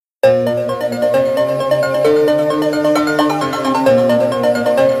To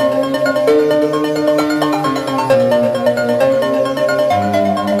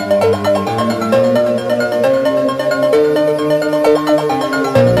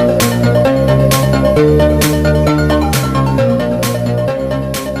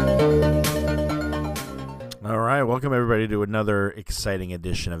another exciting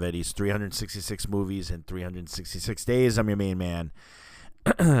edition of Eddie's 366 Movies in 366 Days. I'm your main man,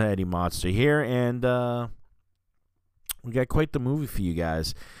 Eddie Monster here, and we got quite the movie for you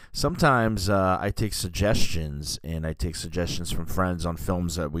guys. Sometimes I take suggestions, and I take suggestions from friends on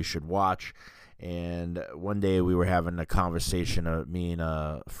films that we should watch. And one day we were having a conversation, me and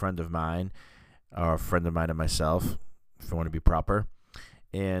a friend of mine, or a friend of mine and myself, if I want to be proper,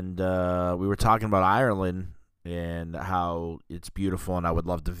 and we were talking about Ireland and how it's beautiful, and I would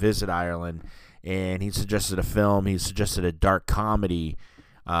love to visit Ireland. And he suggested a film. He suggested a dark comedy.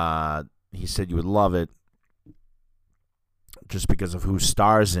 He said you would love it just because of who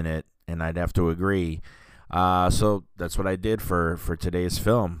stars in it, and I'd have to agree. So that's what I did for today's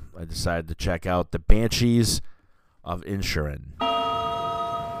film. I decided to check out the Banshees of Inisherin.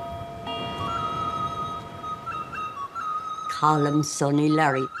 Call him Sonny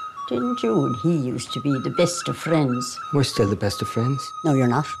Larry. Didn't you and he used to be the best of friends? We're still the best of friends. No, you're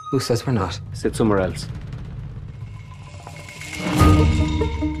not. Who says we're not? Sit somewhere else.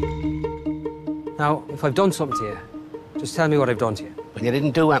 Now, if I've done something to you, just tell me what I've done to you. Well, you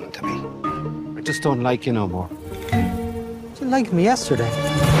didn't do anything to me. I just don't like you no more. You didn't like me yesterday.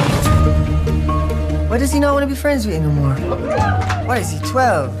 Why does he not want to be friends with you no more? What is he,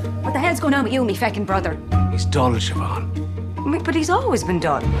 12? What the hell's going on with you, me feckin' brother? He's dull, Siobhan. But he's always been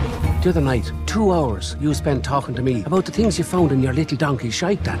done. The other night, 2 hours you spent talking to me about the things you found in your little donkey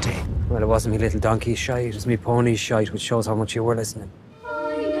shite that day. Well, it wasn't me little donkey shite, it was me pony shite, which shows how much you were listening.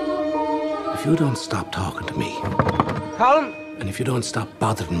 If you don't stop talking to me... Colin! And if you don't stop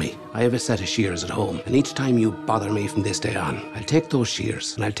bothering me, I have a set of shears at home, and each time you bother me from this day on, I'll take those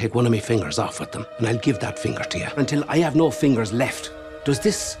shears and I'll take one of my fingers off with them, and I'll give that finger to you until I have no fingers left. Does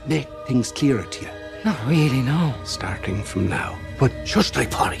this make things clearer to you? Not really, no. Starting from now. But shush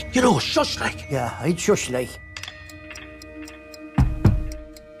like, Polly. You know, shush like. Yeah, I'd shush like.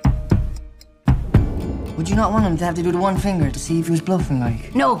 Would you not want him to have to do the one finger to see if he was bluffing,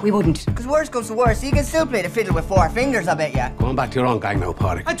 like? No, we wouldn't. Because worst comes to worst, he can still play the fiddle with 4 fingers, I bet ya. Go on back to your own gang now,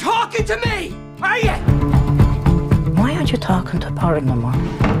 Polly. And talking to me, are you? Why aren't you talking to Porrick no more?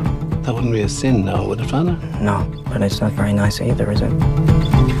 That wouldn't be a sin now, would it, Rana? No, but it's not very nice either, is it?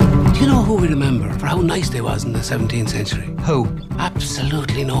 Do you know who we remember for how nice they was in the 17th century? Who?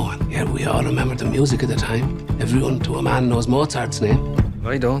 Absolutely no one. Yeah, we all remember the music of the time. Everyone to a man knows Mozart's name.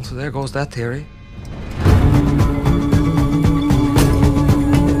 I don't, so there goes that theory.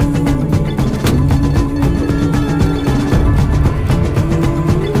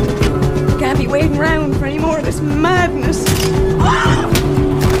 Can't be waiting around for any more of this madness.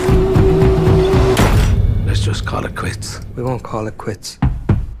 Let's just call it quits. We won't call it quits.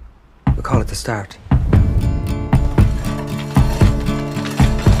 We'll call it the start.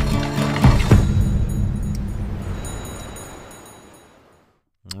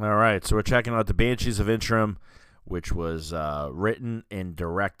 All right, so we're checking out the Banshees of Inisherin, which was written and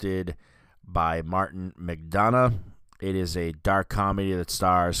directed by Martin McDonagh. It is a dark comedy that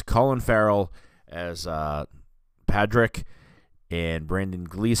stars Colin Farrell as Patrick and Brandon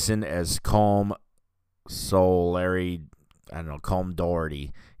Gleeson as Colm Solari. I don't know, Colm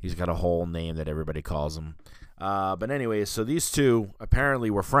Doherty. He's got a whole name that everybody calls him. But anyway, so these two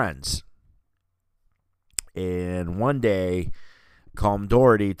apparently were friends. And one day, Colm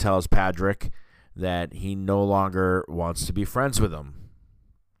Doherty tells Patrick that he no longer wants to be friends with him.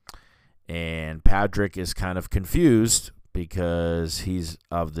 And Patrick is kind of confused because he's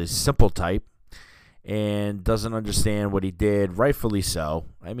of the simple type and doesn't understand what he did, rightfully so.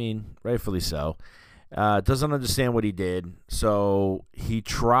 I mean, rightfully so. Doesn't understand what he did, so he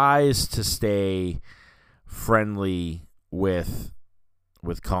tries to stay friendly with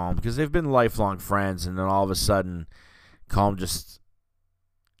Colm because they've been lifelong friends, and then all of a sudden, Colm just,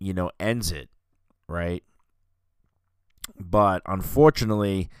 ends it, right? But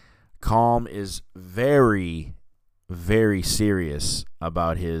unfortunately, Colm is very, very serious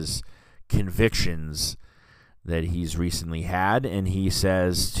about his convictions that he's recently had, and he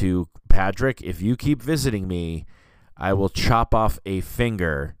says to Patrick, if you keep visiting me, I will chop off a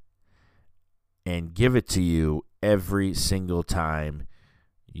finger and give it to you every single time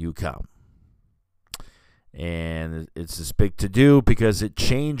you come. And it's this big to-do because it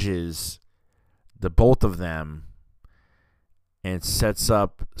changes the both of them and sets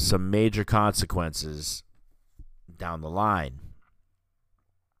up some major consequences down the line.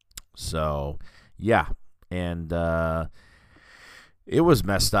 So, yeah, and it was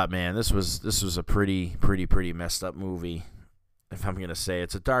messed up, man. This was a pretty messed up movie, if I'm gonna say.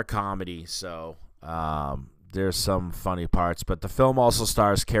 It's a dark comedy, so there's some funny parts. But the film also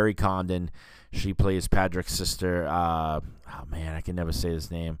stars Carrie Condon. She plays Patrick's sister. Oh man, I can never say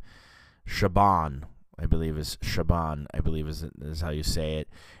his name. Shaban, I believe is how you say it.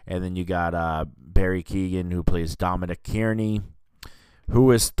 And then you got Barry Keoghan, who plays Dominic Kearney,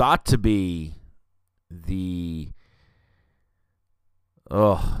 who is thought to be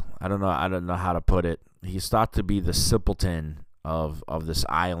I don't know how to put it. He's thought to be the simpleton of this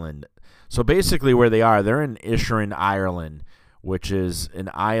island. So basically where they are, they're in Inisherin, Ireland, which is an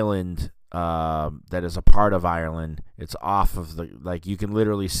island that is a part of Ireland. It's off of you can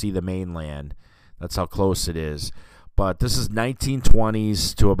literally see the mainland. That's how close it is. But this is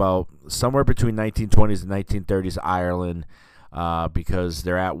 1920s to about somewhere between 1920s and 1930s Ireland, because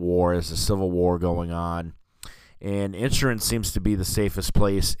they're at war. There's a civil war going on. And Inisherin seems to be the safest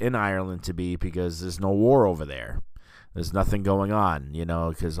place in Ireland to be because there's no war over there. There's nothing going on,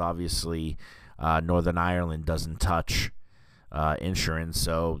 because obviously Northern Ireland doesn't touch Inisherin,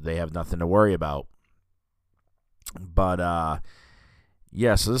 so they have nothing to worry about. But,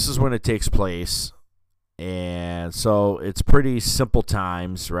 yeah, so this is when it takes place. And so it's pretty simple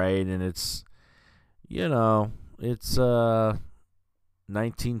times, right? And it's, it's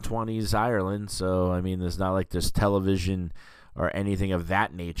 1920s Ireland, so, I mean, there's not like there's television or anything of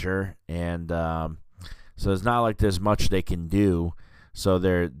that nature. And so it's not like there's much they can do. So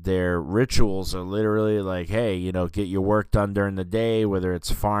their rituals are literally like, hey, get your work done during the day, whether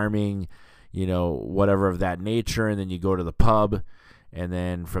it's farming, whatever of that nature, and then you go to the pub, and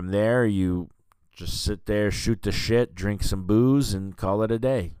then from there you just sit there, shoot the shit, drink some booze, and call it a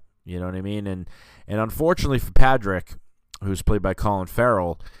day. You know what I mean? And unfortunately for Patrick, who's played by Colin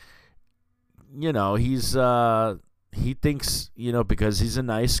Farrell, he thinks, because he's a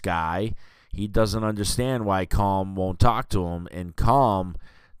nice guy, he doesn't understand why Calm won't talk to him, and Calm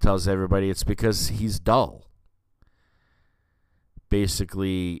tells everybody it's because he's dull.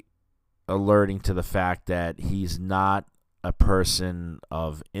 Basically alerting to the fact that he's not a person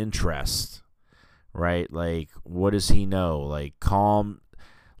of interest, right? Like, what does he know? Like, Calm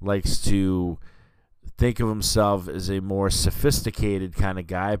likes to think of himself as a more sophisticated kind of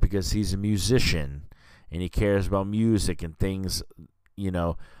guy because he's a musician and he cares about music and things,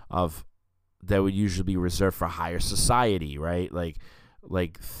 of that would usually be reserved for higher society, right?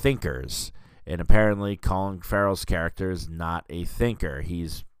 Like thinkers. And apparently Colin Farrell's character is not a thinker.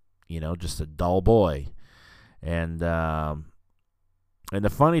 He's, just a dull boy. And the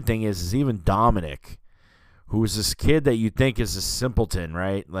funny thing is even Dominic, who is this kid that you think is a simpleton,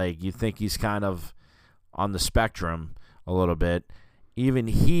 right? Like, you think he's kind of on the spectrum a little bit. Even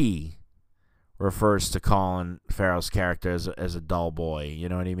he refers to Colin Farrell's character as a dull boy. You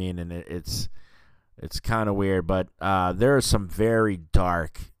know what I mean? And it's kind of weird, but there are some very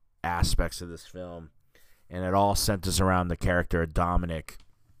dark aspects of this film, and it all centers around the character of Dominic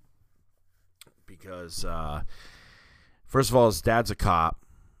because, first of all, his dad's a cop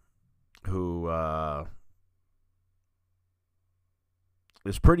who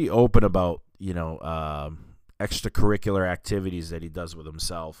is pretty open about, extracurricular activities that he does with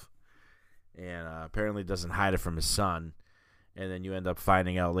himself, and apparently doesn't hide it from his son. And then you end up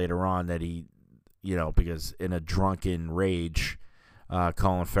finding out later on that he, because in a drunken rage,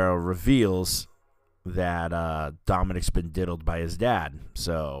 Colin Farrell reveals that Dominic's been diddled by his dad,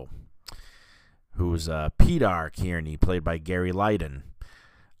 who's Peter Kearney, played by Gary Lydon.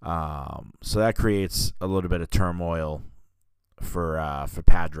 So that creates a little bit of turmoil for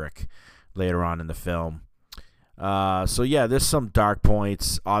Patrick later on in the film. So yeah, there's some dark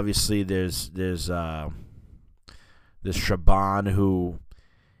points. Obviously, there's this Shaban who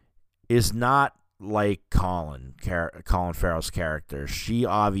is not like Colin Farrell's character. She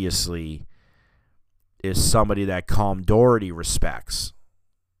obviously is somebody that Calm Doherty respects,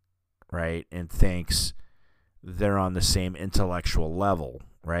 right, and thinks they're on the same intellectual level,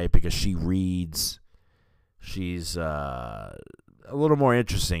 right, because she reads. She's a little more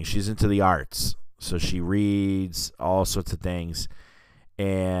interesting. She's into the arts. So she reads all sorts of things.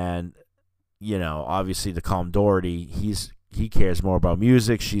 And, obviously the Calm Doherty, he cares more about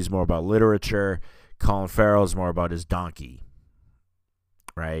music. She's more about literature. Colin Farrell's more about his donkey.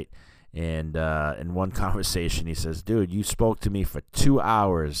 Right? And in one conversation, he says, dude, you spoke to me for 2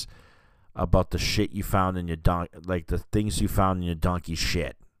 hours about the shit you found in your donkey, like the things you found in your donkey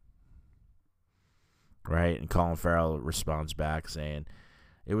shit. right? And Colin Farrell responds back saying,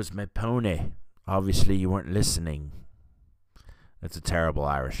 "It was my pony. Obviously, you weren't listening." That's a terrible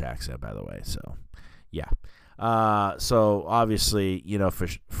Irish accent, by the way. So, yeah. So obviously,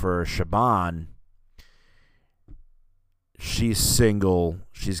 for Siobhan, she's single.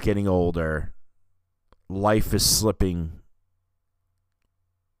 She's getting older. Life is slipping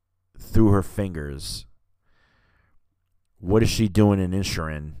through her fingers. What is she doing in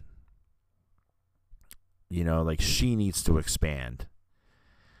Inisherin? She needs to expand.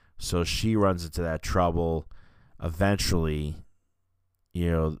 So she runs into that trouble. Eventually,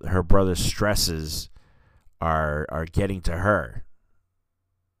 her brother's stresses are getting to her.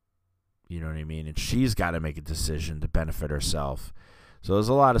 You know what I mean? And she's got to make a decision to benefit herself. So there's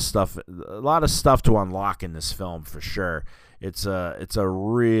a lot of stuff to unlock in this film for sure. It's a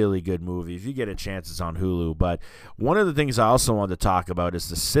really good movie. If you get a chance, it's on Hulu. But one of the things I also wanted to talk about is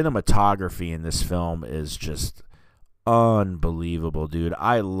the cinematography in this film is just unbelievable, dude.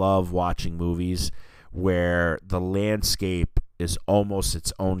 I love watching movies where the landscape is almost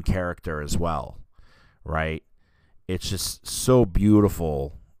its own character as well, right? It's just so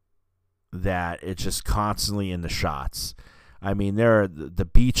beautiful that it's just constantly in the shots. I mean, the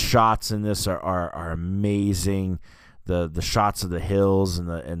beach shots in this are amazing. The shots of the hills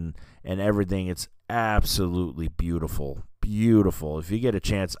and everything, it's absolutely beautiful. Beautiful. If you get a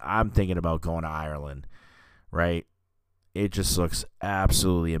chance, I'm thinking about going to Ireland, right? It just looks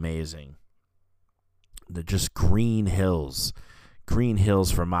absolutely amazing. The just green hills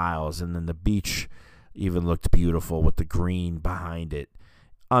for miles, and then the beach even looked beautiful with the green behind it.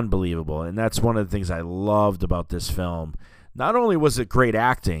 Unbelievable. And that's one of the things I loved about this film. Not only was it great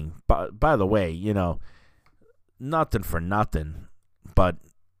acting, but by the way, nothing for nothing, but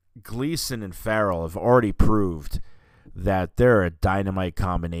Gleeson and Farrell have already proved that they're a dynamite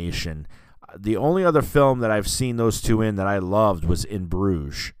combination. The only other film that I've seen those two in that I loved was In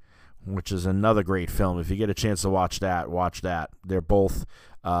Bruges, which is another great film. If you get a chance to watch that, watch that. They're both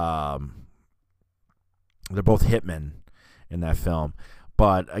hitmen in that film.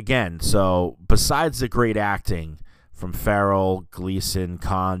 But again, so besides the great acting from Farrell, Gleeson,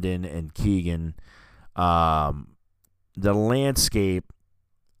 Condon, and Keegan, the landscape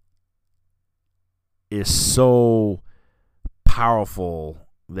is so powerful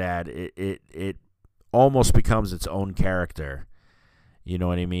that it almost becomes its own character. You know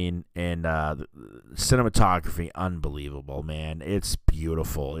what I mean? And cinematography, unbelievable, man. It's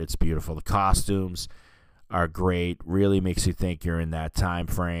beautiful. It's beautiful. The costumes are great. Really makes you think you're in that time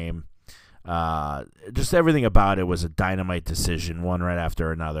frame. Just everything about it was a dynamite decision, one right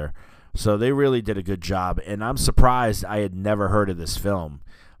after another. So they really did a good job. And I'm surprised I had never heard of this film.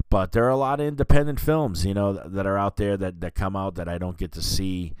 But there are a lot of independent films, that are out there that come out that I don't get to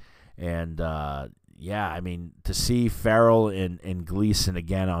see. And, yeah, I mean, to see Farrell and Gleeson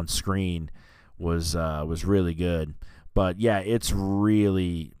again on screen was really good. But, yeah, it's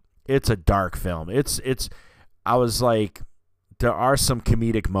a dark film. I was like, there are some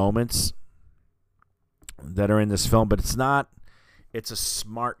comedic moments that are in this film, but it's a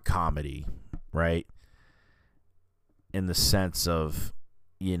smart comedy, right? In the sense of,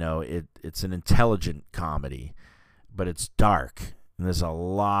 it's an intelligent comedy, but it's dark. And there's a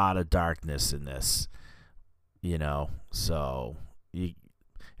lot of darkness in this, so if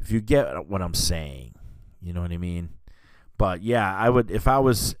you get what I'm saying, you know what I mean? But yeah, I would, if I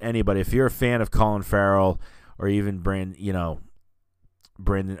was anybody, if you're a fan of Colin Farrell or even Brendan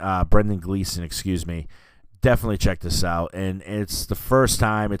Gleeson, definitely check this out. And it's the first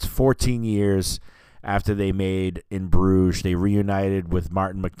time, it's 14 years after they made In Bruges. They reunited with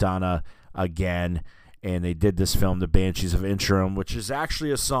Martin McDonagh again, and they did this film, The Banshees of Inisherin, which is actually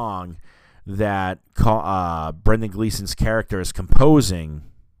a song that Brendan Gleeson's character is composing.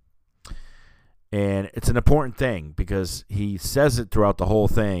 And it's an important thing because he says it throughout the whole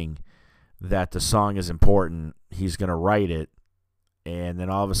thing that the song is important. He's going to write it. And then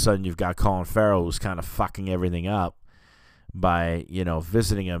all of a sudden you've got Colin Farrell who's kind of fucking everything up by,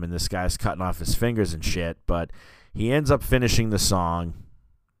 visiting him, and this guy's cutting off his fingers and shit. But he ends up finishing the song,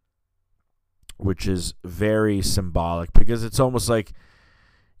 which is very symbolic because it's almost like,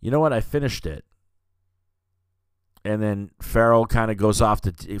 you know what, I finished it. And then Farrell's character goes off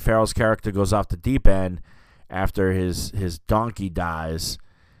the deep end after his donkey dies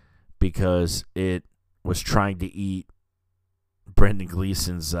because it was trying to eat Brendan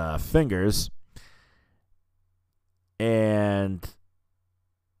Gleeson's fingers. And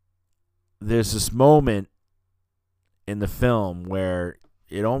there's this moment in the film where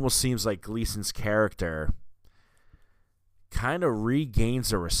it almost seems like Gleeson's character kind of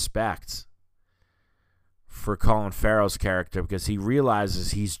regains a respect for Colin Farrell's character, because he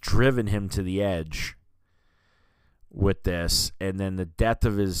realizes he's driven him to the edge with this, and then the death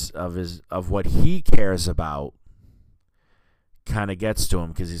of what he cares about kind of gets to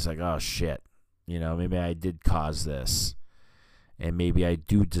him, because he's like, oh shit, maybe I did cause this, and maybe I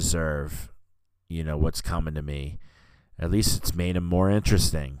do deserve, what's coming to me. At least it's made him more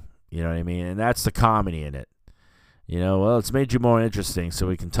interesting. You know what I mean? And that's the comedy in it. Well, it's made you more interesting so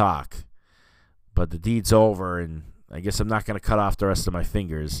we can talk. But the deed's over, and I guess I'm not going to cut off the rest of my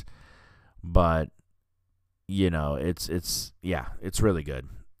fingers. But, it's really good.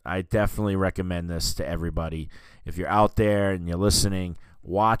 I definitely recommend this to everybody. If you're out there and you're listening,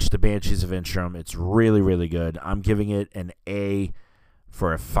 watch the Banshees of Inisherin. It's really, really good. I'm giving it an A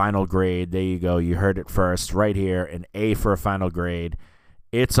for a final grade. There you go. You heard it first right here. An A for a final grade.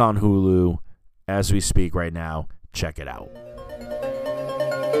 It's on Hulu as we speak right now. Check it out.